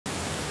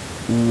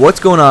What's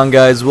going on,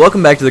 guys?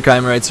 Welcome back to the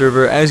Kimerite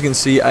server. As you can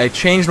see, I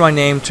changed my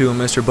name to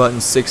Mr. Button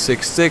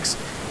 666,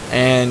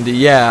 and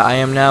yeah, I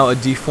am now a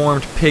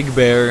deformed pig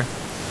bear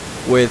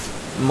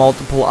with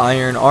multiple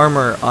iron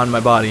armor on my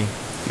body.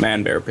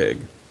 Man, bear,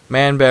 pig.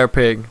 Man, bear,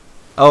 pig.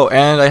 Oh,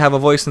 and I have a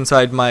voice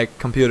inside my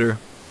computer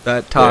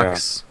that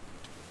talks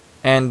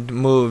and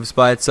moves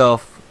by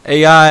itself.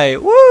 AI,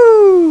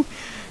 woo!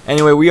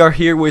 Anyway, we are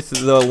here with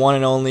the one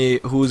and only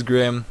Who's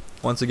Grim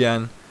once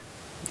again.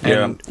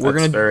 And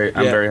I'm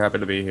very happy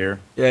to be here.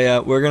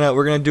 We're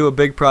gonna do a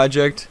big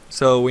project,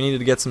 so we needed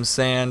to get some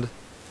sand.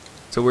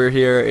 So we're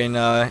here in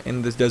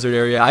this desert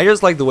area. I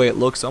just like the way it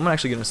looks, so I'm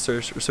actually gonna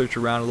search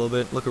around a little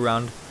bit, look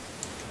around,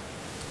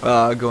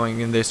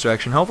 going in this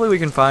direction. Hopefully we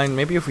can find,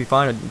 maybe if we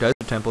find a desert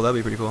temple, that'd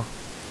be pretty cool.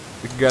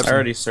 We could grab I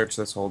already searched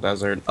this whole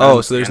desert.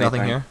 Oh, so there's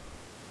nothing here?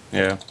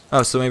 Yeah.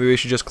 Oh, so maybe we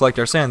should just collect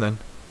our sand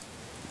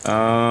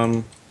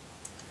then.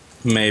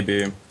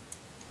 Maybe.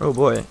 Oh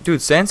boy,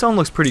 dude, sandstone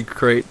looks pretty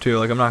great too.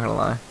 Like, I'm not gonna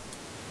lie.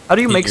 How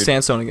do you make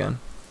sandstone again?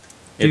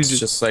 It's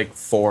just like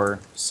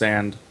 4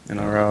 sand in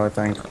a row, I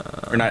think,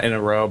 or not in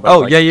a row. But oh,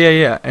 like,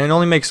 yeah, and it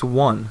only makes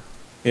 1.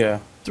 Yeah.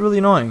 It's really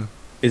annoying.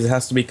 It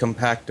has to be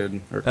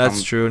compacted. Or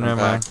that's true. Never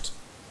mind.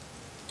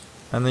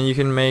 And then you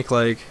can make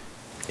like.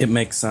 It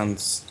makes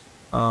sense.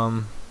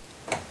 I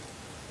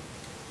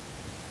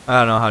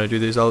don't know how to do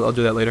these. I'll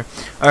do that later.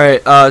 All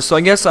right. So I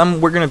guess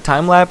we're gonna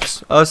time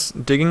lapse us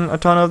digging a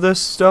ton of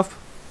this stuff.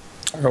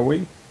 Are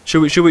we? Should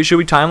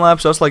we time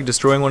lapse us like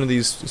destroying one of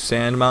these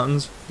sand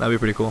mountains? That'd be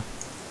pretty cool.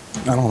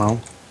 I don't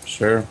know.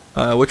 Sure.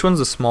 Which one's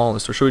the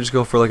smallest, or should we just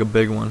go for like a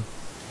big one?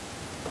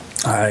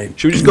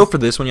 Should we just go for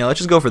this one? Yeah, let's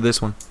just go for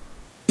this one.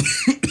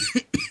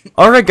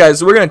 All right, guys.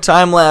 So we're gonna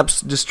time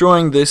lapse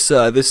destroying this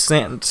this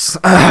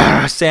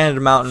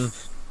sand mountain,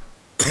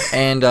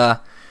 and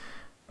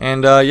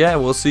yeah,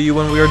 we'll see you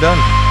when we are done.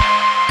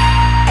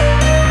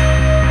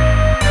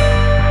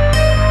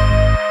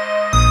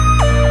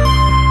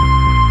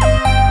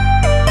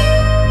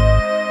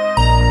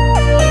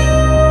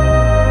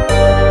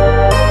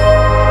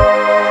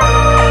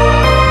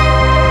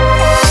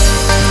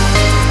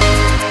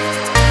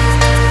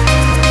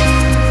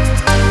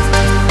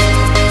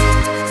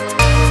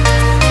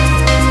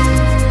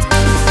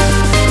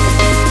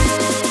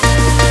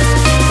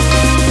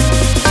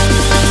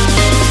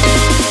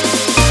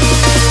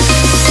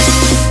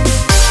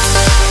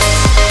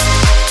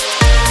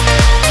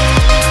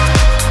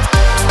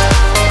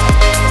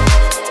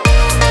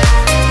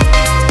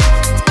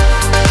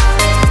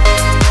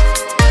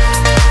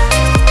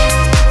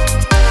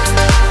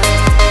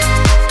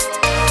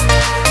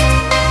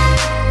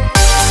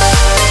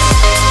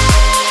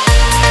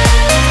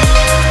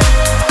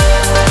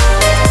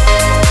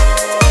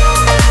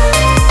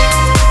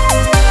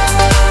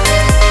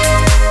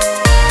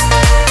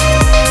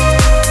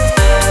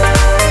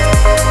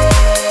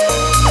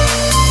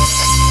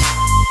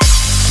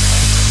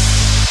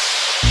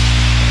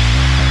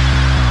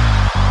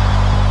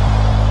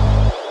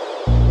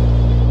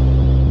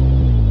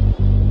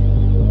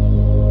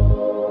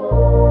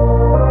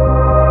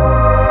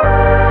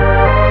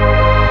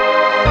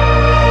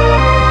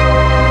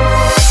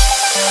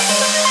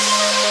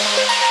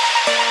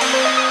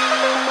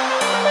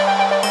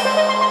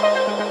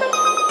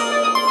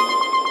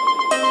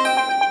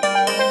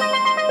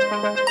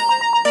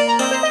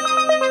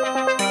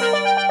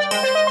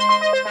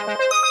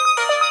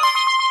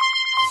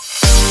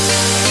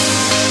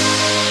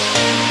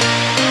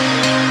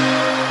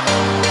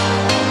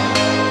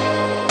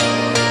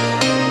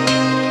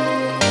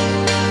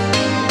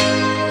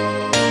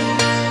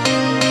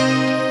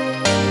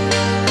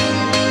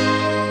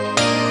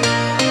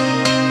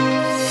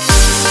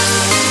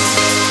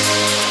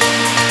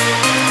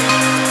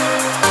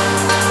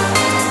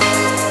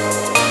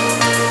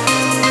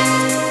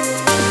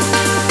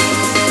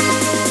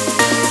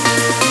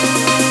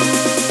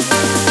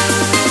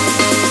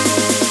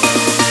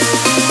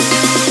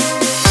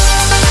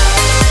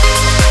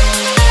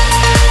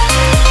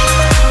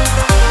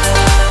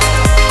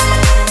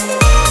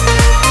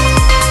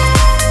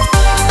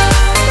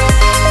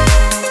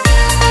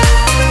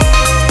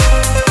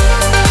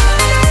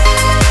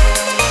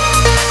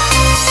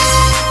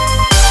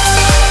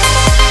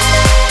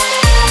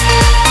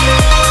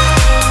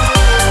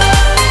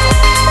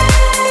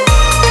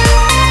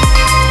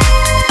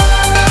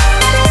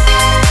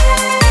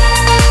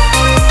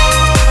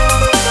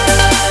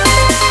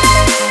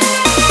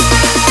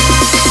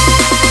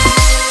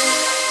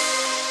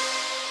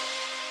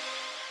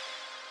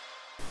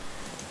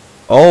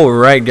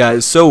 Alright,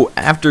 guys, so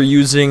after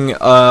using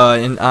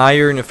an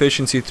iron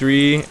efficiency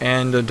 3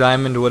 and a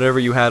diamond whatever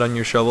you had on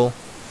your shovel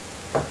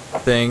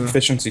thing.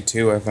 Efficiency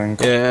 2, I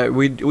think. Yeah,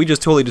 we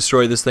just totally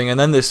destroyed this thing. And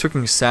then this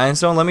freaking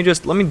sandstone, let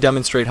me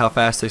demonstrate how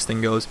fast this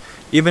thing goes.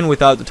 Even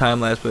without the time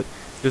lapse, but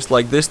just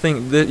like this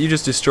thing, you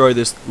just destroy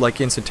this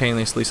like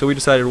instantaneously. So we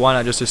decided why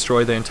not just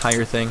destroy the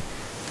entire thing.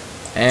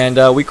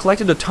 And we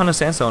collected a ton of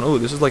sandstone. Oh,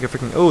 this is like a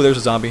freaking... Oh, there's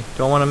a zombie.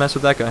 Don't want to mess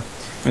with that guy.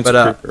 It's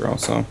a creeper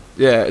also.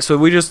 Yeah, so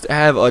we just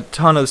have a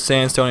ton of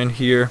sandstone in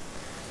here.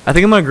 I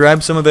think I'm gonna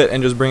grab some of it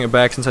and just bring it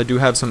back since I do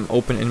have some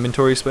open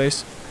inventory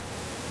space.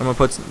 I'm gonna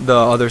put the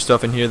other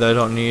stuff in here that I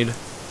don't need.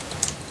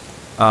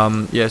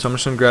 Yeah, so I'm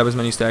just gonna grab as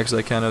many stacks as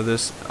I can of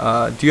this.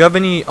 Do you have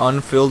any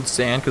unfilled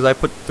sand? Because I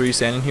put 3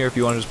 sand in here. If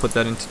you want to just put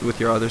that in with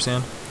your other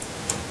sand.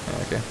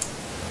 Yeah, okay.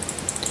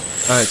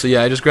 Alright, so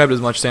yeah, I just grabbed as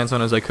much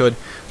sandstone as I could.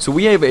 So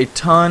we have a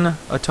ton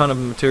of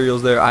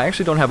materials there. I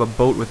actually don't have a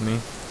boat with me.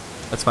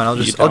 That's fine. I'll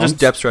just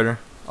depth strider.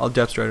 I'll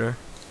depth strider.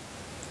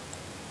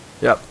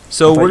 Yep.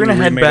 So we're gonna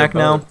head back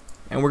now,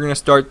 and we're gonna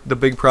start the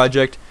big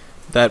project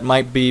that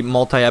might be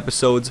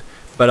multi-episodes.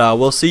 But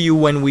we'll see you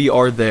when we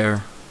are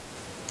there.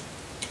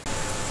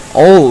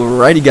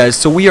 Alrighty, guys.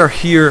 So we are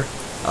here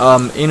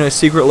in a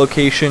secret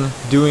location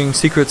doing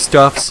secret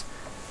stuffs.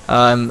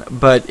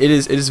 But it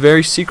is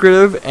very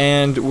secretive,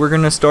 and we're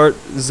gonna start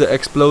the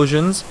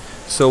explosions.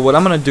 So what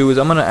I'm gonna do is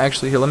I'm gonna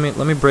actually here.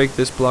 Let me break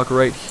this block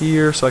right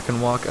here so I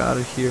can walk out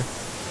of here,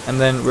 and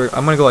then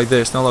I'm gonna go like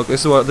this. Now look,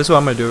 this is what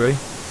I'm gonna do. Ready?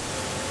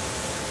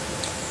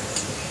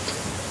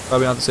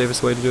 Probably not the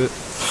safest way to do it.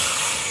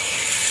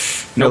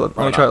 Nope,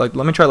 let me try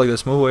it like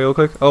this. Move away real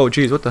quick. Oh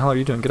geez, what the hell are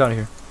you doing? Get out of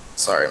here.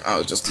 Sorry, I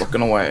was just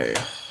looking away.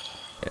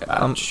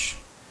 Yeah,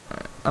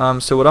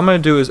 so what I'm gonna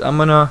do is I'm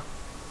gonna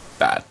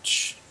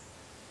batch.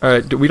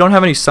 Alright, we don't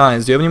have any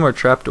signs. Do you have any more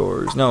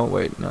trapdoors? No,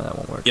 wait, no, that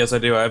won't work. Yes, I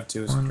do. I have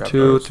 2 1,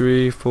 trapdoors. 2,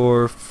 3,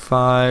 4,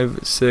 5,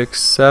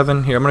 6,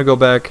 7. Here, I'm gonna go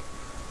back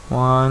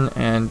 1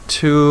 and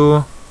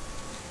 2,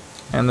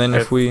 and then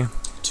if we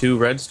 2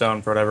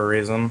 redstone for whatever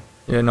reason.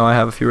 Yeah, no, I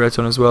have a few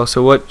redstone as well.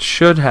 So what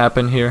should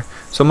happen here?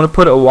 So I'm gonna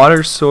put a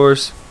water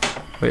source.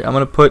 Wait, I'm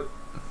gonna put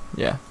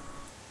yeah.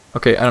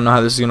 Okay, I don't know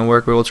how this is gonna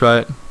work, but we'll try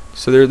it.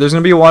 So there's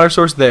gonna be a water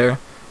source there.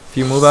 If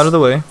you move out of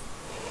the way.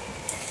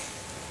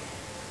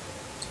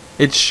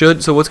 It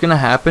should, so what's going to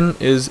happen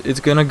is it's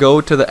going to go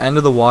to the end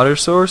of the water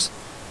source,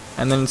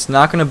 and then it's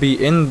not going to be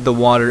in the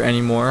water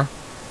anymore,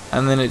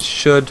 and then it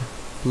should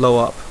blow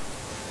up.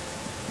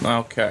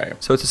 Okay.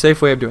 So it's a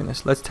safe way of doing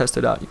this. Let's test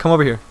it out. You come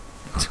over here.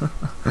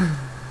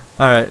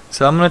 Alright,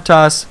 so I'm going to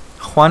toss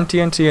Juan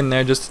TNT in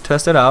there just to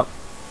test it out,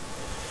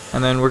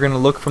 and then we're going to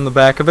look from the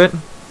back of it,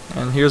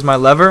 and here's my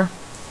lever,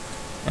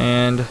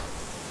 and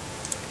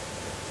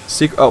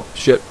oh,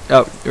 shit.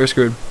 Oh, you're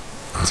screwed.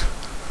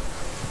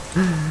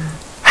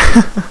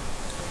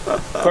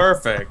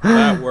 Perfect.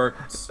 That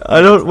worked.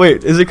 I don't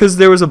wait. Is it because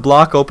there was a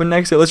block open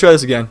next to it? Let's try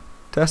this again.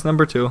 Test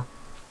number 2.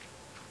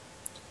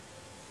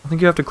 I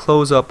think you have to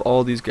close up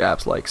all these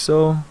gaps like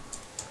so,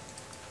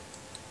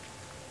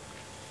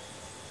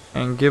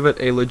 and give it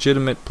a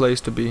legitimate place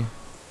to be,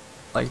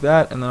 like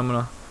that. And then I'm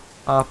gonna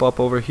hop up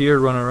over here,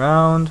 run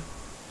around,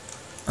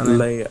 and then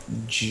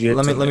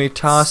let me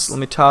toss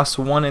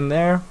 1 in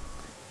there.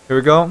 Here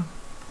we go.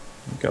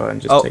 Go ahead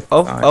and just take the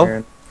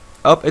iron.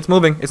 Oh, it's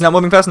moving. It's not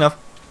moving fast enough.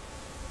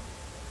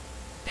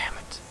 Damn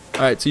it.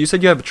 Alright, so you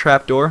said you have a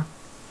trap door.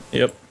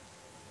 Yep.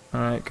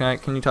 Alright,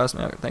 can you toss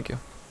me? Okay, thank you.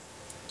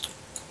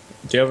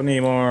 Do you have any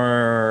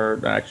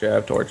more? Actually, I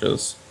have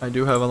torches. I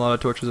do have a lot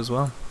of torches as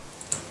well.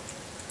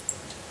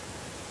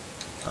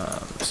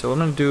 So what I'm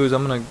gonna do is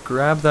I'm gonna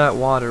grab that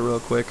water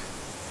real quick.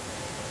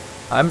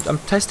 I'm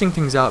testing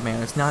things out,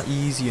 man. It's not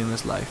easy in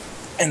this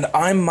life. And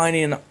I'm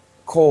mining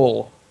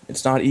coal.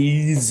 It's not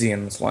easy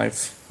in this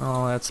life.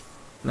 Oh, that's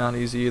not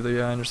easy either.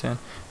 Yeah, I understand.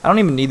 I don't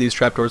even need these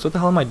trapdoors. What the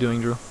hell am I doing,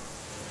 Drew?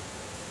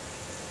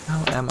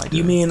 What the hell am I doing?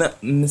 You mean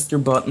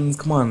Mr. Buttons?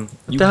 Come on.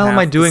 What the hell am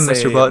I doing,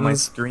 Mr. Buttons? My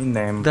screen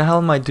name. What the hell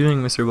am I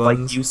doing, Mr.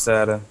 Buttons? Like you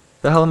said.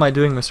 The hell am I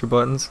doing, Mr.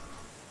 Buttons?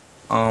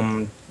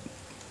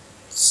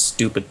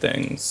 Stupid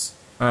things.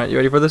 Alright, you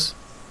ready for this?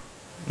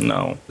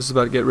 No. This is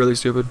about to get really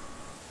stupid.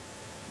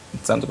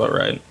 It sounds about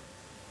right.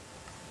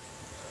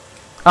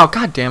 Oh,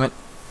 god damn it.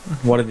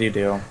 What did you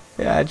do?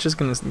 Yeah, it's just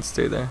gonna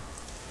stay there.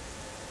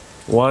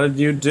 What did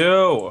you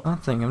do?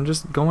 Nothing, I'm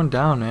just going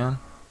down, man.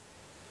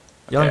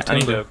 Okay, I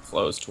need to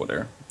close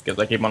Twitter, because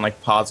I keep on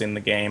like pausing the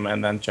game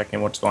and then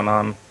checking what's going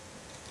on.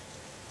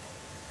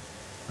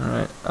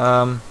 Alright,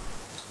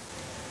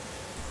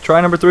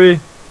 try number 3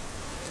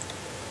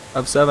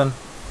 of 7.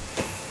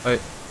 Wait,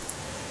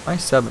 why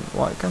 7?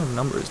 What kind of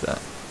number is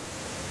that?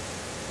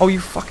 Oh, you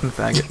fucking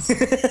faggot.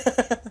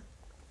 What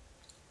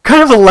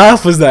kind of a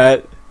laugh was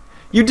that?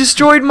 You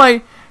destroyed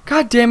my...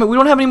 God damn it, we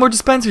don't have any more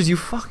dispensers, you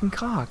fucking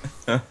cock.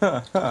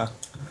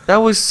 That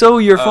was so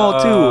your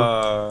fault too.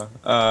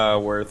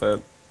 Worth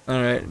it.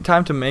 Alright,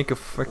 time to make a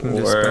freaking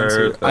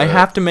dispenser. I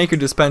have to make a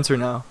dispenser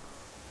now.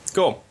 Let's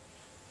go.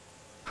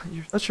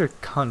 You're such a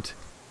cunt.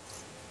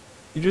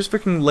 You just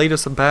freaking laid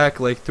us back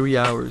like 3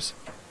 hours.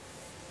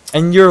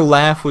 And your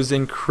laugh was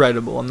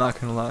incredible, I'm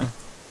not gonna lie.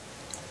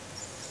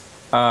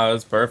 That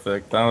was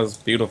perfect. That was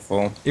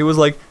beautiful. It was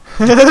like...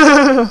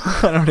 I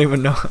don't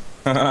even know.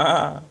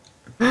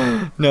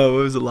 No,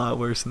 it was a lot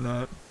worse than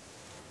that.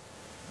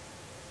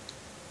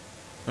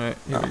 Alright,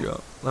 here we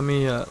go. Let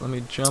me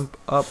jump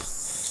up.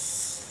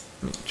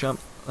 Let me jump.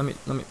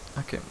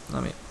 Okay,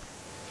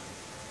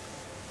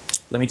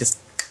 Let me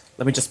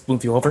just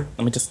move you over.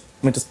 Let me just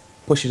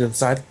push you to the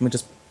side. Let me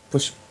just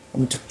push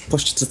you to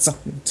the side.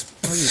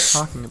 What are you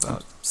talking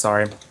about?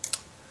 Sorry.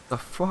 The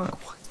fuck?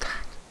 What?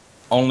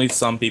 only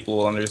some people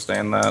will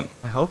understand that.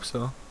 I hope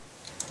so.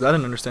 'Cause I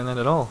didn't understand that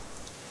at all.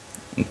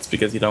 It's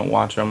because you don't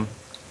watch them.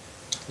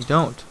 You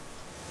don't.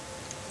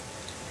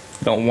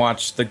 You don't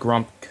watch the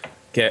Grump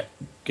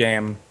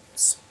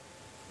games.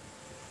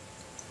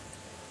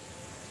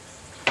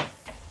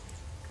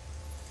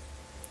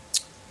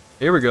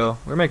 Here we go.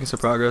 We're making some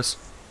progress.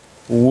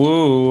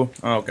 Woo!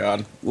 Oh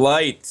god.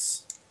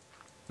 Lights!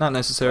 Not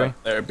necessary.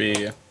 There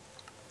be.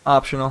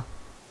 Optional.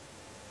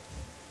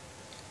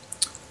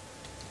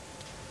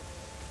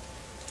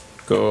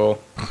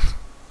 Cool.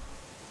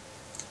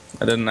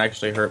 That didn't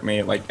actually hurt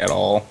me, like, at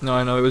all. No,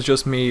 I know. It was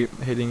just me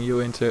hitting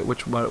you into it,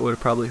 which would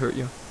probably hurt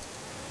you.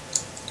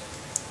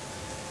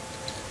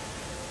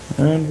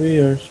 And we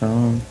are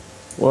strong.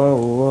 Whoa,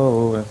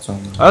 whoa, it's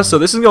on. Oh, so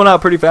this is going out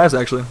pretty fast,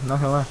 actually.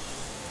 Not gonna lie.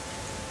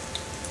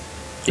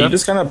 Did you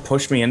just kind of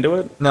push me into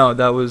it? No,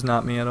 that was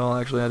not me at all.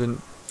 Actually, I did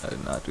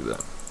not do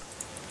that.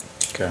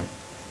 Okay.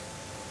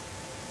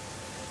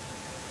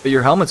 But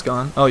your helmet's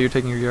gone. Oh, you're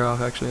taking your gear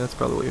off. Actually, that's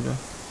probably what you're doing.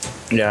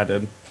 Yeah, I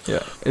did.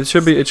 Yeah, it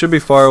should be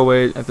far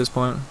away at this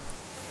point.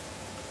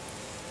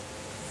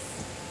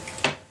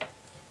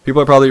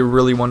 People are probably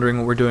really wondering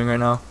what we're doing right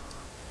now,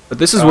 but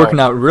this is working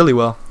out really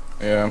well.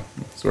 Yeah,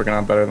 it's working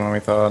out better than we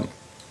thought.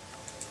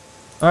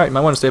 All right, you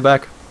might want to stay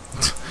back.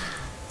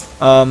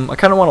 I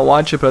kind of want to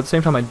watch it, but at the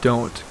same time I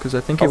don't, because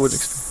I think it would. How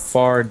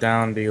far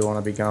down do you want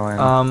to be going?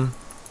 All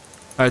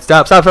right,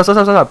 stop. It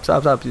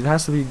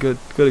has to be good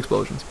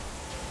explosions.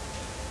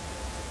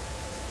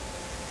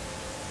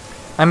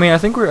 I mean, I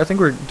think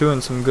we're doing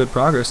some good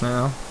progress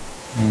now.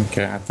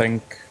 Okay, I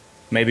think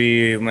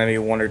maybe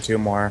one or two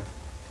more.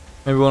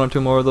 Maybe one or two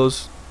more of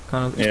those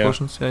kind of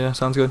explosions. Yeah,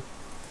 sounds good.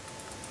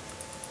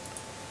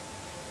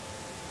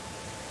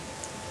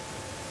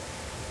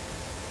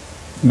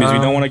 Because we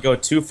don't want to go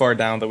too far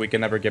down that we can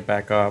never get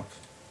back up.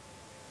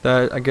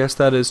 I guess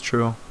that is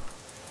true.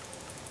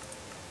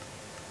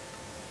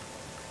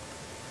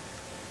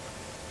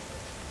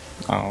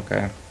 Oh,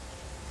 okay.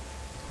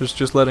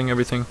 Just letting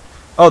everything.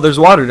 Oh, there's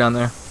water down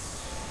there.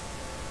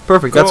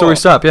 Perfect. That's where we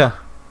stop. Yeah.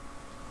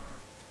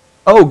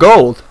 Oh,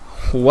 gold.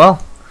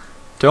 Well,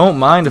 don't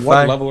mind if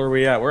What level are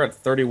we at? We're at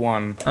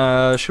 31.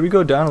 Should we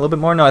go down a little bit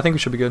more? No, I think we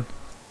should be good.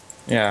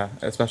 Yeah,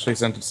 especially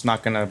since it's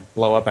not gonna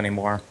blow up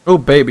anymore. Oh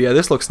baby, yeah,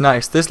 this looks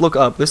nice. This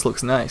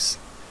looks nice.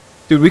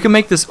 Dude, we can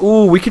make this.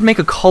 Ooh, we could make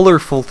a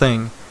colorful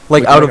thing,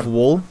 like out of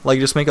wool. Like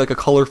just make like a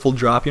colorful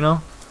drop, you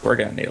know? We're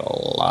gonna need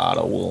a lot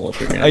of wool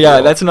if we're gonna.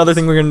 Yeah, that's another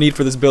thing we're gonna need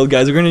for this build,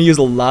 guys. We're gonna use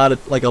a lot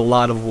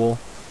of wool.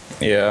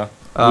 Yeah.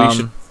 We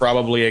should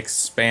probably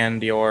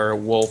expand your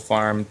wool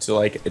farm to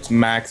like its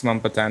maximum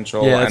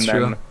potential, yeah, that's and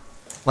then true.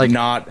 Like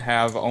not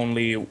have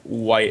only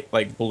white,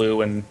 like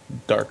blue and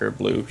darker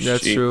blue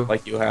sheep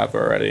like you have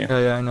already.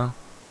 Yeah, I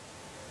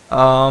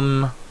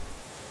know.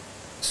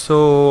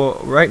 So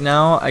right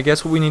now, I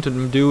guess what we need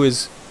to do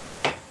is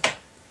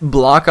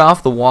block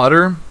off the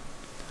water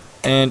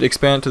and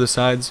expand it to the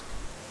sides.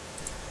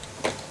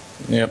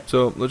 Yep.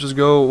 So let's just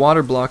go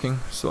water blocking.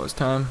 So it's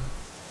time.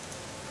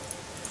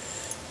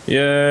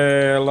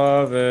 Yeah, I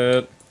love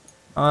it.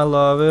 I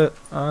love it.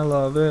 I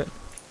love it.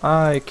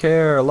 I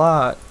care a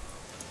lot.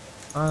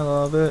 I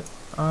love it.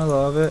 I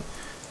love it.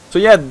 So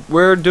yeah,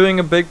 we're doing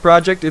a big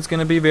project. It's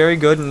gonna be very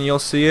good, and you'll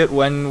see it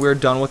when we're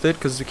done with it,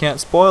 because we can't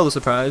spoil the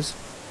surprise.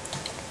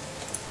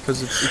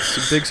 Because it's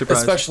a big surprise.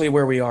 Especially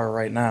where we are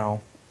right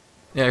now.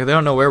 Yeah, they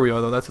don't know where we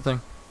are though. That's the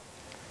thing.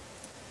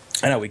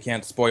 I know we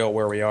can't spoil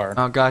where we are.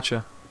 Oh,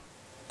 gotcha.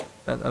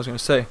 That I was gonna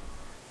say.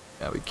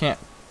 Yeah, we can't.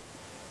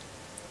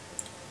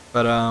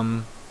 But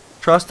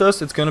trust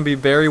us, it's gonna be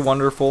very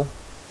wonderful,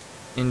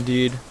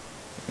 indeed.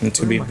 And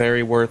to be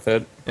very worth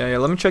it. Yeah,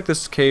 let me check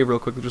this cave real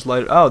quick. Just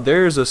light it. Oh,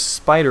 there's a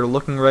spider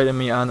looking right at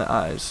me on the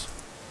eyes.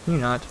 Can you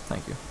not?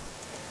 Thank you.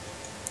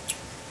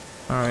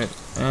 Alright,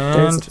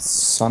 and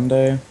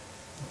Sunday.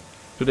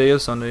 Today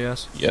is Sunday,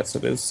 yes. Yes,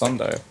 it is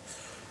Sunday.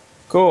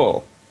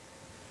 Cool.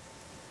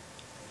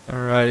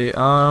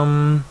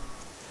 Alrighty,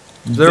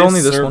 is there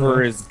only this one? This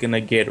server is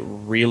gonna get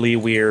really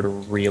weird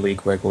really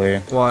quickly.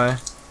 Why?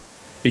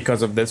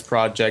 Because of this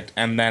project,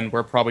 and then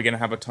we're probably gonna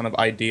have a ton of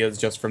ideas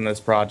just from this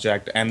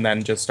project, and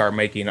then just start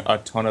making a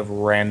ton of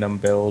random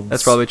builds.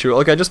 That's probably true.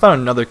 Look, I just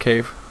found another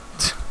cave.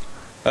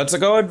 Let's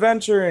go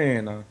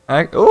adventuring.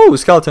 Oh,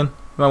 skeleton. You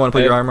might want to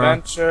put your armor on.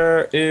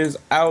 Adventure is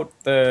out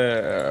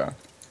there.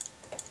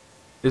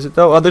 Is it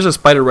though? Oh, there's a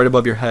spider right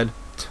above your head.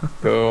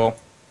 Cool.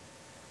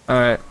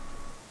 Alright.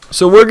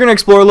 So we're gonna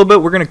explore a little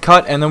bit. We're gonna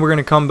cut, and then we're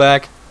gonna come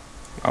back.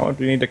 Why would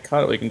we need to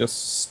cut? We can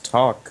just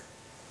talk.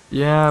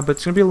 Yeah, but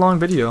it's gonna be a long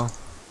video.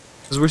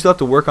 Because we still have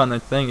to work on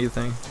that thing, you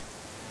think?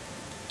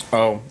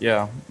 Oh,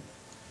 yeah.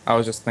 I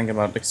was just thinking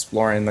about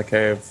exploring the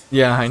cave.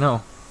 Yeah, I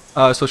know.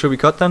 So should we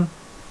cut then?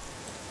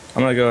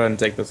 I'm gonna go ahead and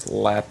take this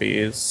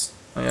lapis.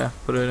 Oh yeah,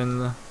 put it in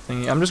the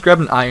thingy. I'm just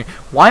grabbing iron.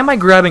 Why am I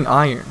grabbing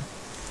iron?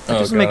 That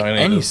doesn't make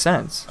any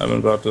sense. I'm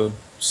about to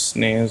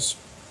sneeze.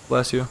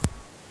 Bless you.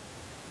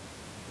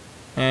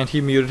 And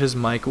he muted his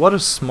mic. What a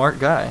smart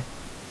guy.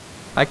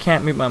 I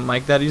can't mute my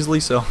mic that easily,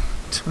 so...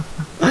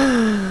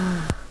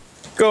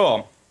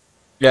 Cool.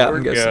 Yeah, We're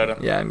I'm guessing.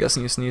 good. Yeah, I'm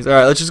guessing you sneeze. All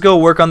right, let's just go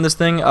work on this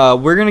thing.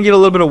 We're gonna get a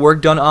little bit of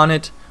work done on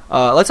it.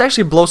 Let's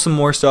actually blow some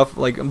more stuff,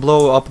 like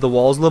blow up the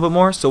walls a little bit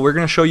more. So we're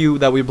gonna show you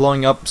that we're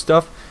blowing up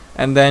stuff,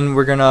 and then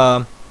we're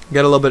gonna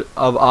get a little bit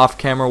of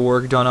off-camera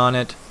work done on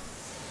it,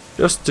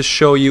 just to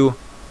show you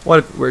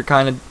what we're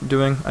kind of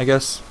doing, I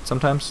guess,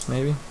 sometimes,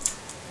 maybe.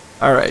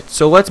 All right,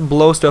 so let's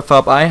blow stuff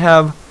up. I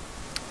have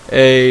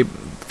a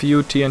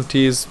few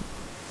TNTs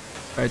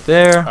right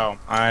there. Oh,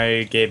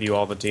 I gave you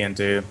all the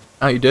TNT.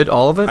 Oh, you did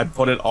all of it? I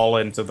put it all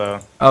into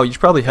the... Oh, you should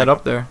probably head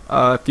up there.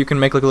 If you can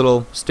make like a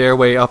little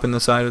stairway up in the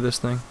side of this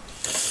thing,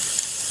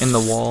 in the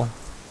wall.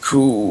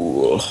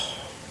 Cool.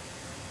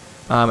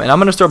 And I'm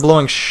gonna start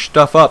blowing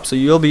stuff up, so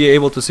you'll be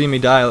able to see me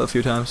die a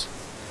few times.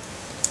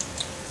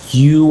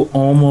 You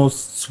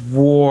almost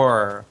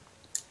swore.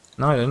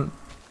 No, I didn't.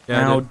 Yeah,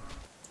 I How did.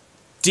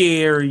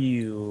 dare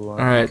you?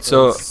 Alright,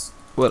 so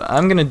what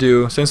I'm gonna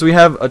do, since we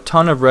have a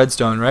ton of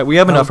redstone, right? We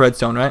have enough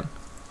redstone, right?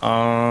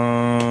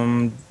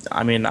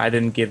 I mean, I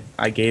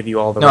gave you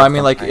all the... No, I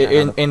mean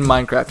redstone like in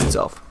Minecraft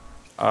itself.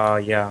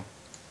 Yeah.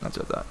 That's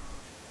what I thought.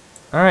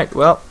 Alright,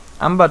 well,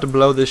 I'm about to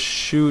blow this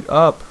chute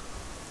up.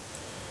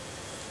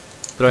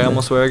 Did I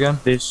almost swear again?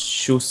 This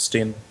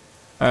Shustin.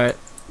 Alright,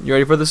 you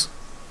ready for this?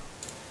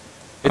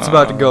 It's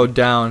about to go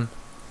down.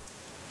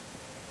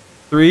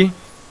 3,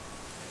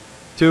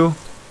 2,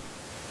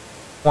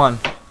 1.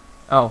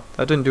 Oh,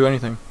 that didn't do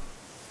anything.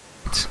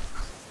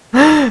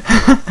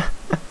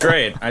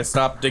 Great. I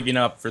stopped digging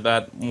up for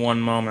that one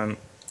moment.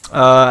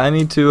 I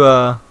need to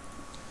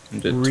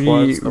And it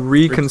was a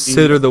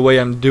reconsider pretty the way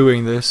I'm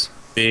doing this.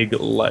 big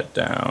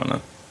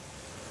letdown.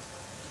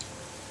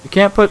 You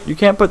can't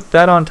put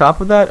that on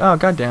top of that? Oh,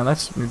 goddamn,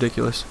 that's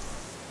ridiculous.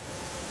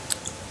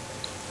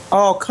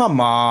 Oh, come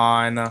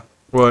on.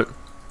 What?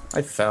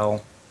 I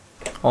fell.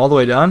 All the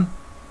way down?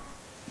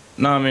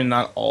 No, I mean,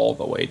 not all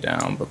the way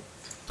down, but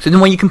So then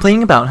what are you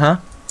complaining about, huh?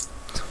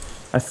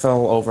 I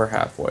fell over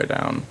halfway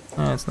down.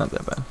 It's not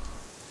that bad.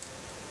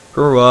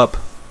 Grow up.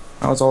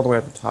 I was all the way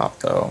at the top,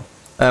 though.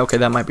 Okay,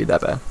 that might be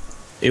that bad.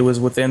 It was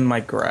within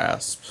my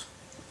grasp.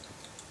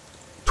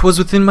 'Twas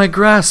within my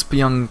grasp,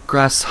 young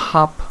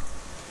grasshop.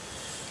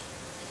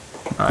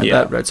 Alright, Yeah.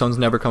 that redstone's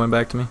never coming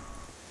back to me.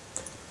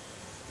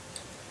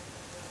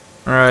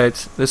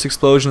 Alright, this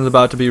explosion is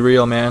about to be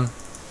real, man.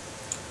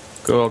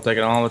 Cool,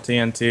 taking all the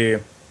TNT.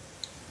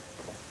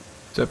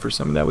 Except for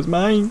some that was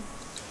mine.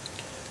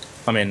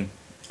 I mean,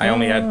 I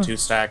only had 2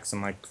 stacks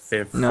and like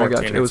 14 No, I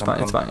got you. It or was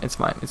fine. It's something. fine. It's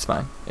fine. It's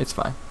fine. It's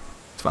fine.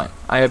 It's fine.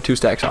 I have 2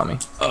 stacks on me.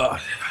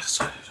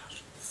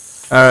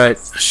 Alright,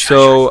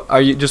 so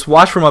are you just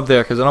watch from up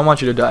there, because I don't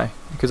want you to die.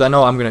 Because I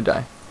know I'm gonna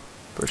die.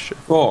 For sure.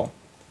 Cool.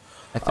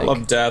 I I think.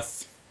 love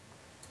death.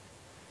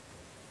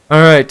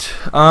 Alright,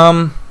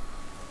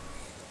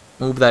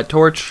 move that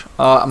torch.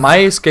 My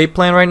escape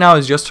plan right now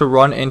is just to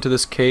run into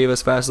this cave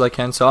as fast as I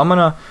can. So I'm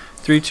gonna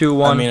 3, 2,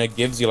 1. I mean, it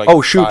gives you like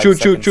Oh, shoot, 5 shoot, shoot,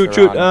 seconds shoot, to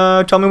shoot.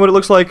 run. Tell me what it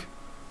looks like.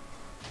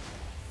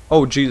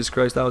 Oh, Jesus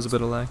Christ, that was a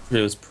bit of lag.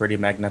 It was pretty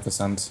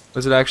magnificent.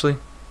 Was it actually?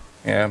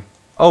 Yeah.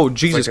 Oh,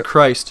 Jesus like a-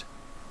 Christ.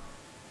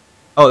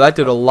 Oh, that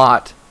did a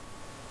lot.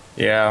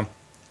 Yeah.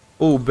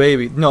 Oh,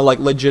 baby. No, like,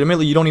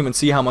 legitimately, you don't even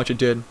see how much it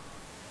did.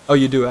 Oh,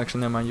 you do, actually.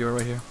 Never mind, you were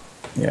right here.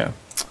 Yeah.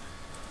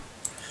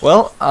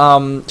 Well,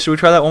 should we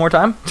try that one more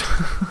time?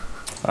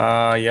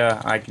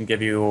 Yeah, I can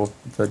give you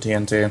the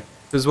TNT.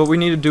 Because what we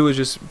need to do is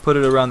just put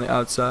it around the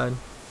outside.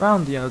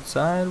 Round the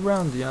outside,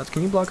 round the outside.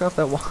 Can you block off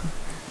that wall?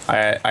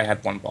 I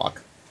had 1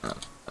 block.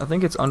 I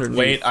think it's underneath.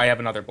 Wait, I have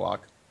another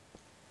block.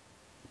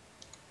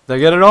 Did I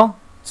get it all?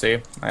 See?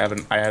 I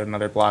had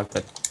another block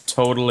that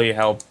totally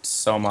helped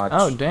so much.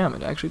 Oh, damn,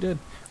 it actually did.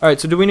 Alright,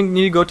 so do we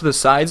need to go to the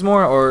sides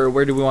more, or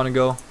where do we want to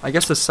go? I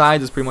guess the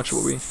sides is pretty much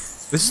what we...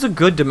 This is a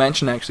good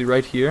dimension, actually,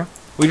 right here.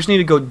 We just need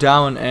to go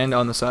down and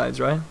on the sides,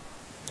 right?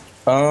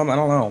 I don't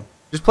know.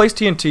 Just place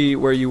TNT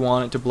where you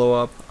want it to blow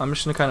up. I'm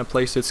just going to kind of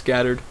place it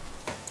scattered.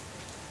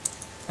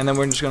 And then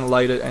we're just going to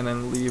light it and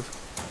then leave.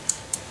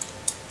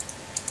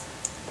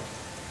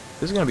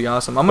 This is going to be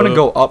awesome. I'm going to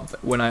go up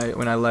when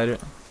I light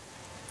it.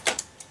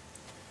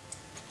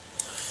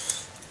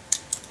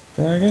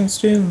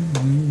 Against you.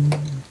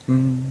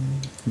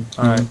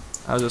 Alright,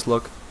 how's this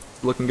look?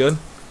 Looking good?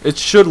 It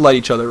should light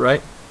each other,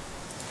 right?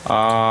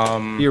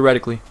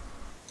 Theoretically.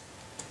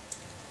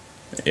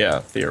 Yeah,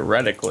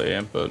 theoretically,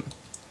 but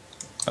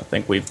I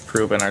think we've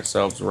proven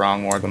ourselves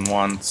wrong more than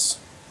once.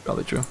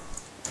 Probably true.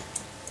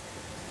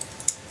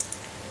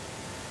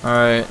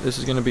 Alright, this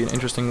is going to be an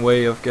interesting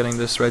way of getting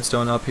this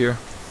redstone up here.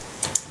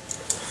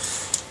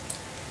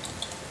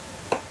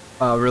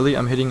 Really?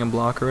 I'm hitting a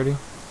block already?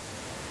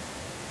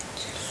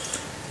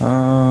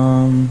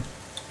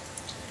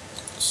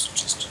 Let's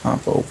just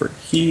hop over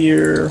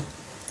here.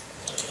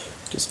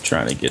 Just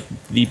trying to get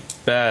the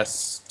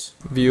best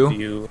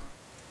View?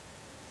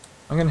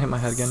 I'm going to hit my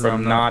head again.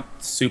 from not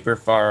super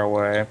far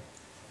away.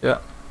 Yeah.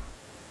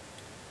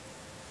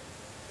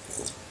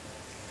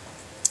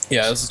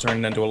 Yeah, this is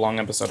turning into a long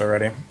episode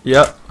already.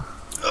 Yep.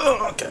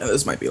 Oh, okay,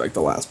 this might be like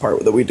the last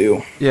part that we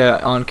do. Yeah,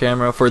 on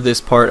camera, for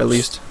this part at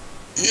least.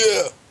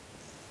 Yeah.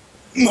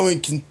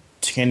 Let me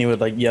continue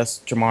with like yes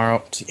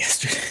tomorrow to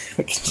yesterday.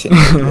 We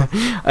continue with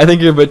I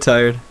think you're a bit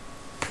tired.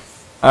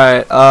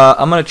 Alright,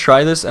 I'm gonna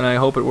try this and I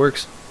hope it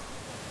works.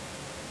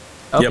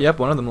 Oh, yep,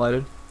 one of them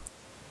lighted.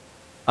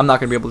 I'm not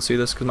gonna be able to see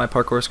this because my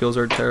parkour skills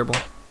are terrible.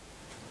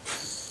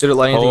 Did it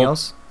light anything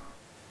else?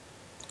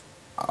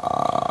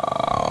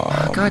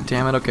 God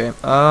damn it, okay.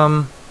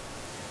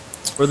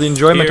 For the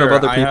enjoyment of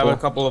other people. I have a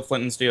couple of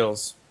flint and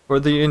steels. For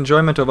the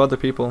enjoyment of other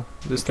people.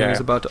 This thing is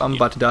about to, I'm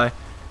about to die.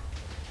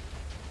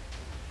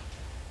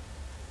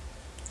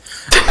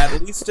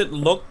 At least it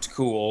looked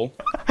cool.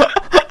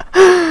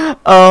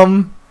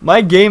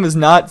 My game is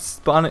not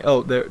spawning.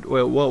 Oh, there.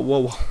 Wait,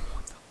 whoa.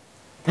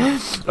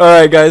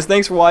 Alright, guys,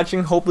 thanks for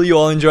watching. Hopefully you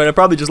all enjoyed. I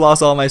probably just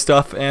lost all my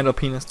stuff and a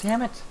penis.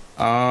 Damn it.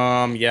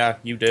 Yeah,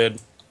 you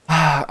did.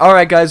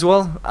 Alright, guys,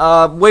 well,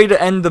 way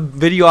to end the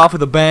video off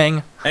with a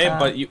bang. Hey,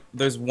 but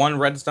there's one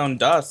redstone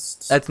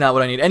dust. That's not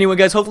what I need. Anyway,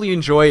 guys, hopefully you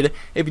enjoyed.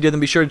 If you did, then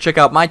be sure to check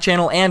out my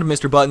channel and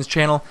Mr. Button's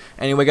channel.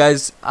 Anyway,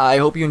 guys, I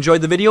hope you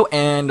enjoyed the video,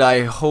 and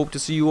I hope to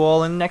see you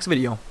all in the next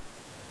video.